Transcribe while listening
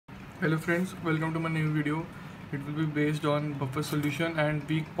Hello friends, welcome to my new video. It will be based on buffer solution and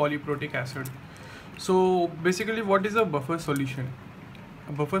weak polyprotic acid. So basically what is a buffer solution?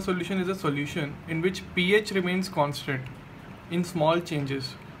 A buffer solution is a solution in which pH remains constant in small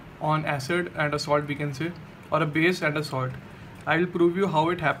changes on acid and a salt, we can say, or a base and a salt. I will prove you how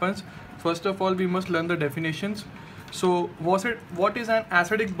it happens. First of all, we must learn the definitions. So what is an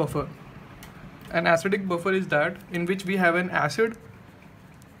acidic buffer? An acidic buffer is that in which we have an acid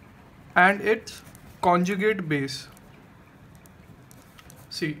and its conjugate base.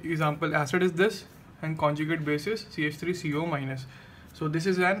 See, example, acid is this and conjugate base is CH3CO minus. So this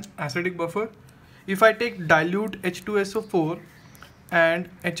is an acidic buffer. If I take dilute H2SO4 and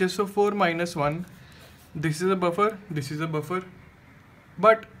HSO4 minus 1, this is a buffer, this is a buffer.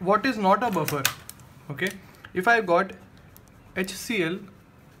 But what is not a buffer? Okay, if I got HCl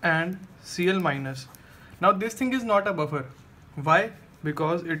and Cl minus, now this thing is not a buffer. Why?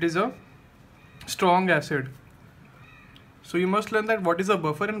 Because it is a strong acid. So you must learn that what is a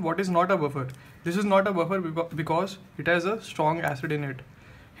buffer and what is not a buffer. This is not a buffer because it has a strong acid in it.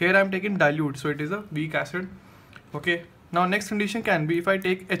 Here I am taking dilute, so it is a weak acid. Okay, now next condition can be if I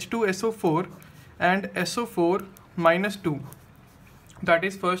take H2SO4 and SO4 minus 2. That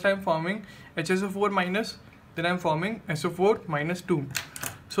is, first I am forming HSO4 minus, then I am forming SO4 minus 2.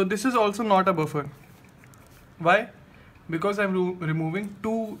 So this is also not a buffer. Why? Because I am removing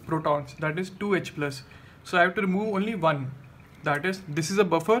 2 protons, that is 2H plus. So I have to remove only 1. That is, this is a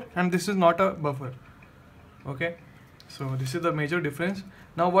buffer and this is not a buffer. Okay, so this is the major difference.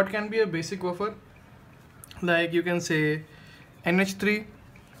 Now what can be a basic buffer? Like you can say NH3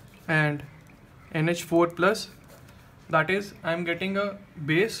 and NH4 plus. That is, I am getting a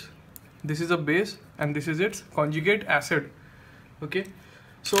base, this is a base and this is its conjugate acid. Okay,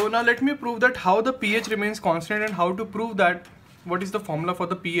 so now let me prove that how the pH remains constant and how to prove that what is the formula for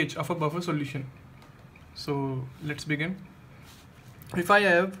the pH of a buffer solution. So let's begin. If I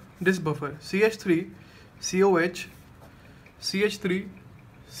have this buffer CH3 COH CH3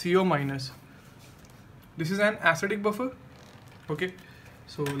 CO minus, this is an acidic buffer. Okay,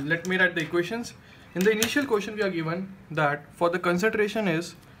 so let me write the equations. In the initial question we are given that for the concentration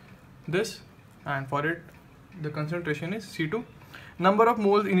is this and for it the concentration is C2. Number of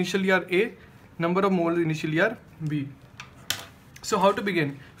moles initially are A, number of moles initially are B. So how to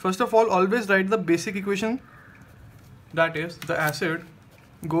begin? First of all, always write the basic equation, that is the acid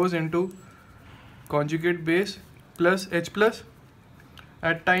goes into conjugate base plus H plus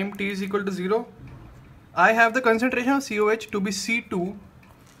at time t is equal to 0. I have the concentration of COH to be C2,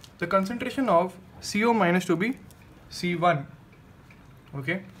 the concentration of CO minus to be C1.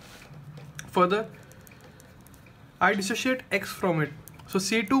 Okay, further I dissociate X from it. So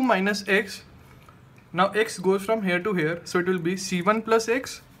C2 minus X, now X goes from here to here, so it will be C1 plus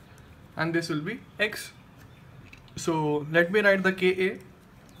X and this will be X. So let me write the Ka.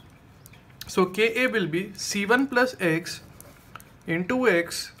 So Ka will be C1 plus X into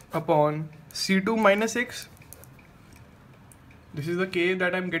X upon C2 minus X. This is the Ka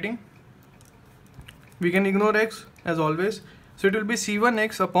that I am getting. We can ignore X as always. So it will be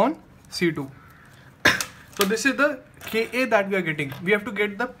C1X upon C2. So this is the Ka that we are getting. We have to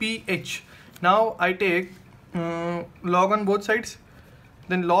get the pH. Now I take log on both sides.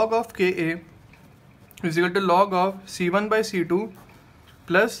 Then log of Ka is equal to log of C1 by C2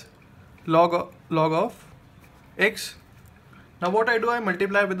 plus log of X. Now what I do, I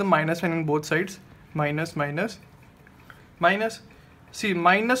multiply with the minus sign on both sides. Minus, minus, minus. See,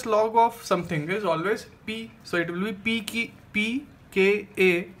 minus log of something is always P. So it will be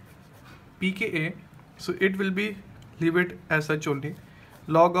pKa. So it will be, leave it as such only,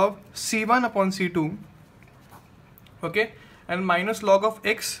 log of C1 upon C2. Okay, and minus log of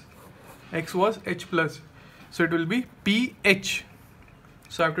X. X was H plus. So it will be pH.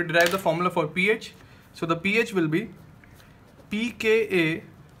 So I have to derive the formula for pH. So the pH will be pKa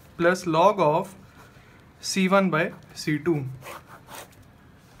plus log of C1 by C2.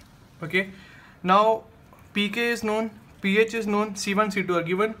 Okay, now pK is known, pH is known, C1, C2 are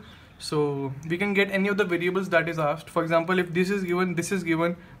given. So we can get any of the variables that is asked. For example, if this is given, this is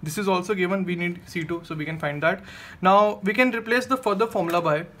given, this is also given, we need C2, so we can find that. Now we can replace the further formula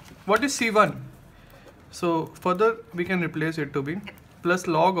by what is C1. So further we can replace it to be plus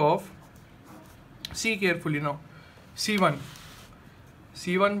log of, see carefully now, C1.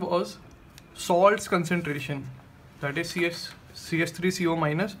 C1 was salt's concentration, that is CH3CO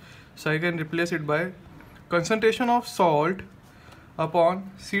minus. So I can replace it by concentration of salt upon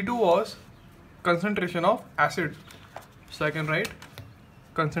C2 was concentration of acid. So I can write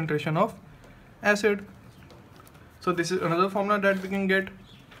concentration of acid. So this is another formula that we can get.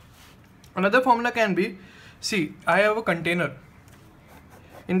 Another formula can be, see, I have a container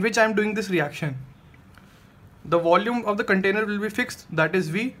in which I am doing this reaction. The volume of the container will be fixed, that is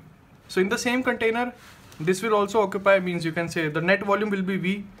V. So in the same container, this will also occupy, means you can say the net volume will be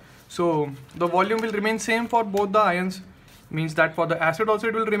V. So the volume will remain same for both the ions, means that for the acid also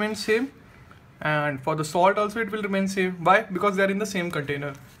it will remain same, and for the salt also it will remain same. Why? Because they are in the same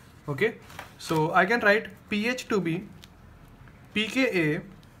container. Okay, so I can write pH to be pKa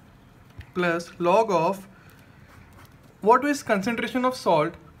plus log of, what is concentration of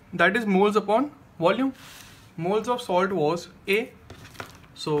salt, that is moles upon volume. Moles of salt was A,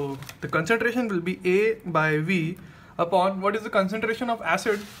 so the concentration will be A by V upon what is the concentration of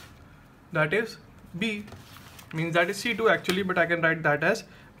acid, that is B, means that is C2 actually, but I can write that as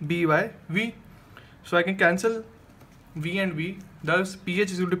B by V. So I can cancel V and V, thus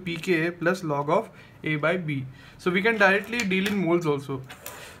pH is equal to pKa plus log of A by B. So we can directly deal in moles also.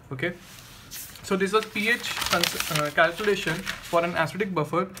 Okay, so this was pH calculation for an acidic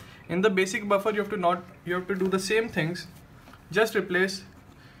buffer. In the basic buffer you have to do the same things, just replace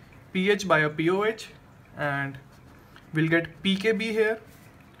pH by a pOH and we'll get pKb here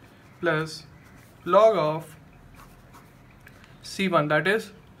plus log of C1, that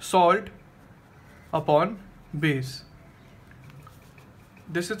is salt upon base.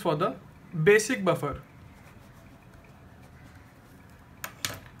 This is for the basic buffer.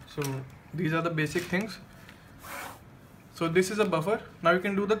 So these are the basic things. So this is a buffer. Now you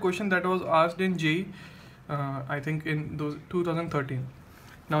can do the question that was asked in JEE, I think in 2013.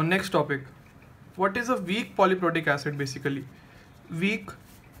 Now next topic, what is a weak polyprotic acid basically? Weak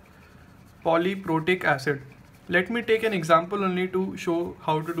polyprotic acid. Let me take an example only to show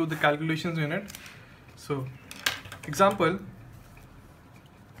how to do the calculations in it. So example,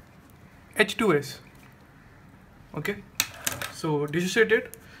 H2S. Okay, so dissociate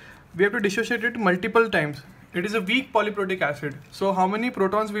it. We have to dissociate it multiple times. It is a weak polyprotic acid. So how many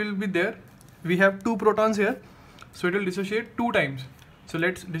protons will be there? We have 2 protons here. So it will dissociate 2 times. So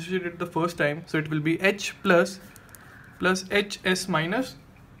let's dissociate it the first time. So it will be H plus HS minus.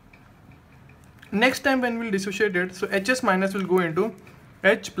 Next time when we'll dissociate it, so HS minus will go into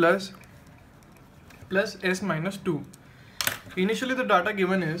H plus S minus 2. Initially the data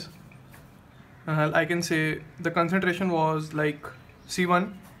given is, I can say the concentration was like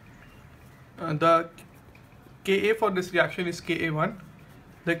C1. The Ka for this reaction is Ka1.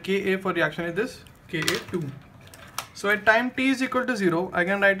 The Ka for reaction is this Ka2. So at time t is equal to 0, I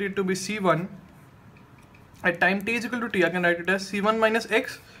can write it to be C1. At time t is equal to t, I can write it as C1 minus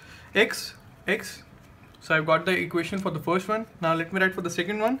X. So I've got the equation for the first one. Now let me write for the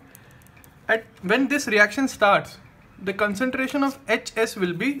second one. When this reaction starts, the concentration of HS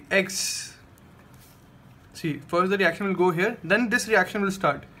will be X. See, first the reaction will go here, then this reaction will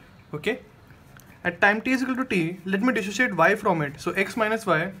start. Okay. At time t is equal to t, let me dissociate y from it. So x minus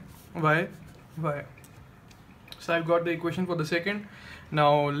y. So I've got the equation for the second.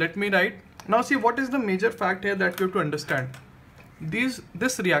 Now let me write. Now see, what is the major fact here that you have to understand? This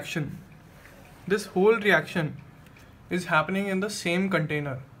reaction, this whole reaction is happening in the same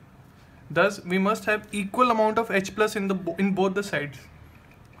container. Thus we must have equal amount of H plus in both the sides.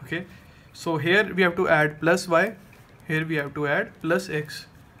 Okay. So here we have to add plus y, here we have to add plus x.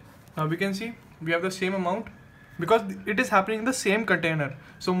 Now we can see we have the same amount because it is happening in the same container.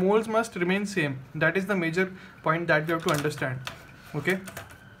 So moles must remain same. That is the major point that we have to understand. Okay.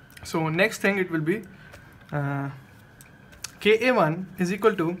 So next thing it will be Ka1 is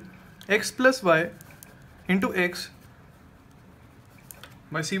equal to x plus y into x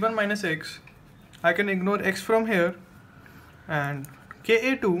by C1 minus x. I can ignore x from here, and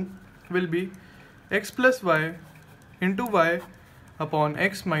Ka2 will be x plus y into y upon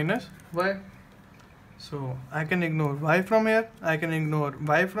x minus y. So I can ignore y from here, I can ignore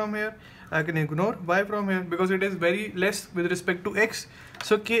y from here, I can ignore y from here because it is very less with respect to x.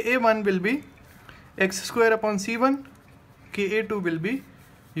 So Ka1 will be x square upon C1, Ka2 will be,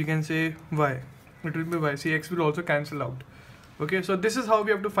 you can say, y. It will be y. See, x will also cancel out. Okay, so this is how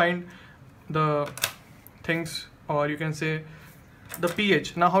we have to find the things, or you can say the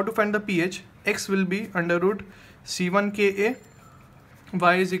pH. Now how to find the pH? X will be under root C1 Ka,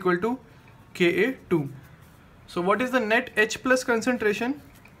 y is equal to Ka2. So what is the net H plus concentration?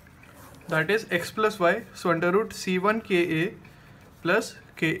 That is x plus y. So under root C1 Ka plus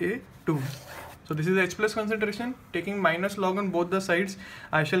Ka2. So this is H plus concentration. Taking minus log on both the sides,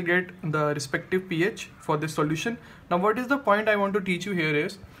 I shall get the respective pH for this solution. Now what is the point I want to teach you here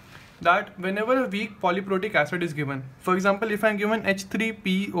is that whenever a weak polyprotic acid is given, for example, if I am given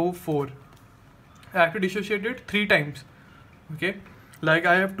H3PO4, I have to dissociate it 3 times. Okay. Like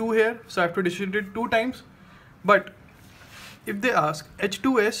I have 2 here, so I have to distribute it 2 times. But if they ask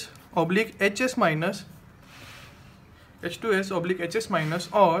H2S oblique HS minus, H2S oblique HS minus,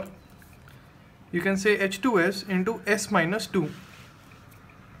 or you can say H2S into S minus 2,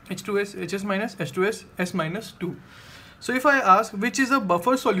 H2S HS minus, H2S S minus 2. So if I ask which is a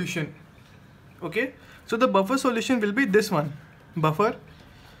buffer solution, okay, so the buffer solution will be this one, buffer.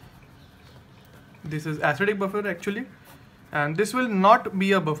 This is acidic buffer actually, and this will not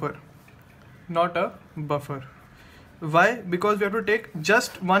be a buffer, not a buffer. Why? Because we have to take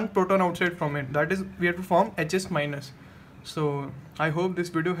just one proton outside from it, that is we have to form HS minus. So I hope this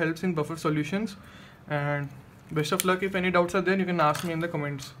video helps in buffer solutions, and best of luck. If any doubts are there, you can ask me in the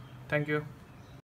comments. Thank you.